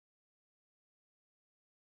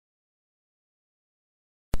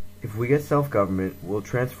If we get self-government, we'll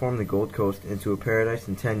transform the Gold Coast into a paradise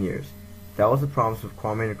in 10 years. That was the promise of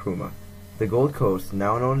Kwame Nkrumah. The Gold Coast,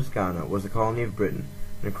 now known as Ghana, was a colony of Britain.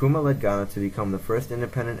 Nkrumah led Ghana to become the first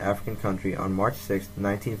independent African country on March 6,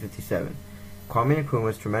 1957. Kwame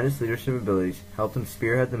Nkrumah's tremendous leadership abilities helped him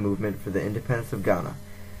spearhead the movement for the independence of Ghana,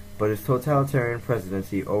 but his totalitarian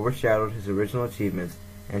presidency overshadowed his original achievements,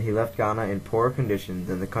 and he left Ghana in poorer condition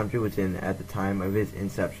than the country was in at the time of his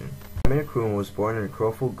inception. Kwame Nkrumah was born in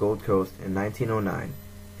Nkrumah, Gold Coast in 1909.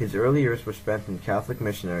 His early years were spent in Catholic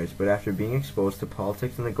missionaries, but after being exposed to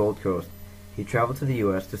politics in the Gold Coast, he traveled to the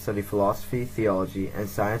U.S. to study philosophy, theology, and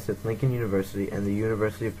science at Lincoln University and the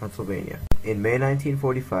University of Pennsylvania. In May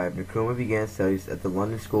 1945, Nkrumah began studies at the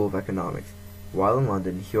London School of Economics. While in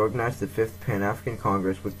London, he organized the 5th Pan-African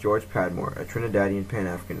Congress with George Padmore, a Trinidadian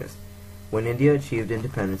Pan-Africanist. When India achieved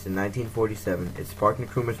independence in 1947, it sparked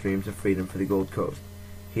Nkrumah's dreams of freedom for the Gold Coast.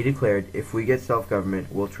 He declared, "If we get self-government,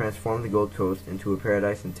 we'll transform the Gold Coast into a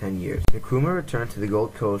paradise in 10 years." Nkrumah returned to the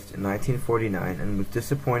Gold Coast in 1949 and was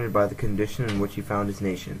disappointed by the condition in which he found his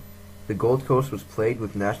nation. The Gold Coast was plagued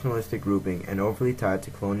with nationalistic grouping and overly tied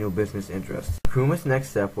to colonial business interests. Nkrumah's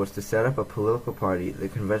next step was to set up a political party, the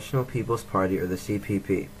Conventional People's Party, or the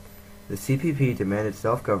CPP. The CPP demanded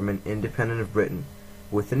self-government independent of Britain.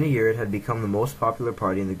 Within a year, it had become the most popular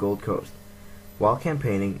party in the Gold Coast. While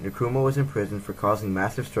campaigning, Nkrumah was imprisoned for causing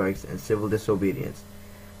massive strikes and civil disobedience.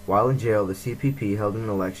 While in jail, the CPP held an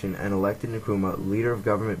election and elected Nkrumah leader of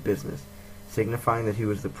government business, signifying that he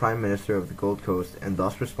was the Prime Minister of the Gold Coast and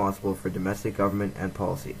thus responsible for domestic government and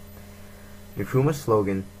policy. Nkrumah's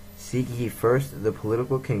slogan, "Seek ye first the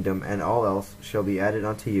political kingdom, and all else shall be added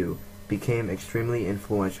unto you," became extremely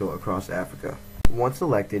influential across Africa. Once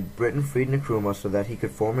elected, Britain freed Nkrumah so that he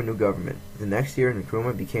could form a new government. The next year,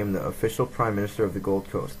 Nkrumah became the official Prime Minister of the Gold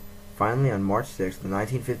Coast. Finally, on March 6,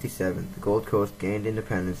 1957, the Gold Coast gained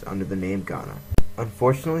independence under the name Ghana.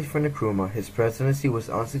 Unfortunately for Nkrumah, his presidency was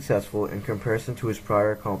unsuccessful in comparison to his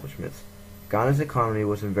prior accomplishments. Ghana's economy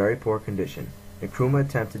was in very poor condition. Nkrumah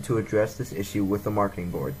attempted to address this issue with the Marketing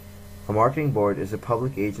Board. A marketing board is a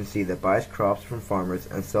public agency that buys crops from farmers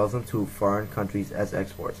and sells them to foreign countries as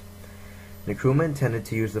exports. Nkrumah intended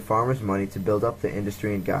to use the farmers' money to build up the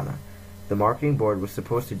industry in Ghana. The marketing board was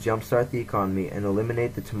supposed to jumpstart the economy and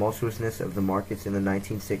eliminate the tumultuousness of the markets in the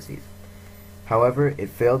 1960s. However, it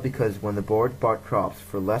failed because when the board bought crops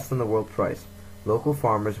for less than the world price, local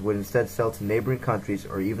farmers would instead sell to neighboring countries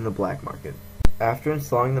or even the black market. After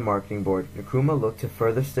installing the marketing board, Nkrumah looked to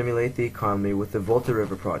further stimulate the economy with the Volta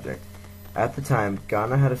River project. At the time,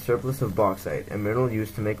 Ghana had a surplus of bauxite, a mineral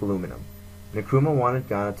used to make aluminum. Nkrumah wanted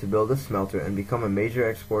Ghana to build a smelter and become a major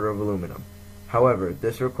exporter of aluminum. However,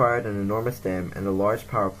 this required an enormous dam and a large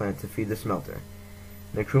power plant to feed the smelter.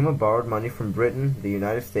 Nkrumah borrowed money from Britain, the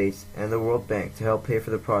United States, and the World Bank to help pay for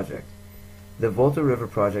the project. The Volta River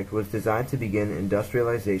project was designed to begin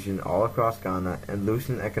industrialization all across Ghana and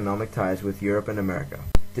loosen economic ties with Europe and America.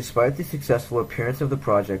 Despite the successful appearance of the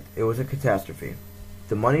project, it was a catastrophe.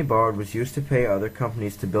 The money borrowed was used to pay other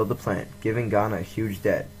companies to build the plant, giving Ghana a huge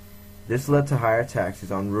debt. This led to higher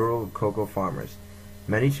taxes on rural cocoa farmers.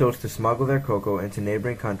 Many chose to smuggle their cocoa into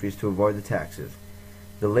neighboring countries to avoid the taxes.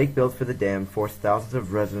 The lake built for the dam forced thousands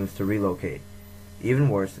of residents to relocate. Even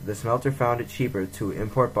worse, the smelter found it cheaper to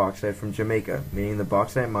import bauxite from Jamaica, meaning the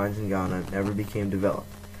bauxite mines in Ghana never became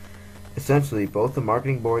developed. Essentially, both the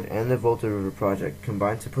Marketing Board and the Volta River project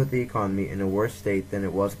combined to put the economy in a worse state than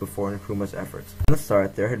it was before Nkrumah's efforts. From the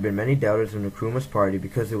start, there had been many doubters of Nkrumah's party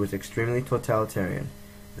because it was extremely totalitarian.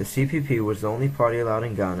 The CPP was the only party allowed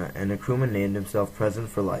in Ghana, and Nkrumah named himself president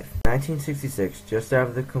for life. In 1966, just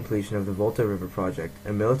after the completion of the Volta River project,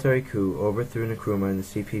 a military coup overthrew Nkrumah and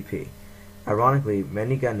the CPP. Ironically,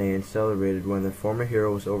 many Ghanaians celebrated when their former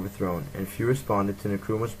hero was overthrown, and few responded to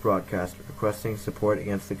Nkrumah's broadcast requesting support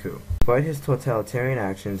against the coup. Despite his totalitarian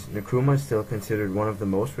actions, Nkrumah is still considered one of the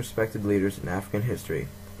most respected leaders in African history.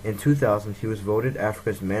 In 2000, he was voted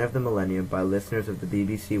Africa's Man of the Millennium by listeners of the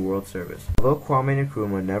BBC World Service. Although Kwame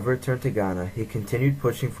Nkrumah never returned to Ghana, he continued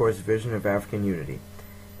pushing for his vision of African unity.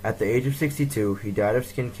 At the age of 62, he died of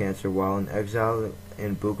skin cancer while in exile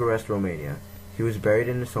in Bucharest, Romania. He was buried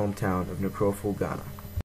in his hometown of Nkrumah, Ghana.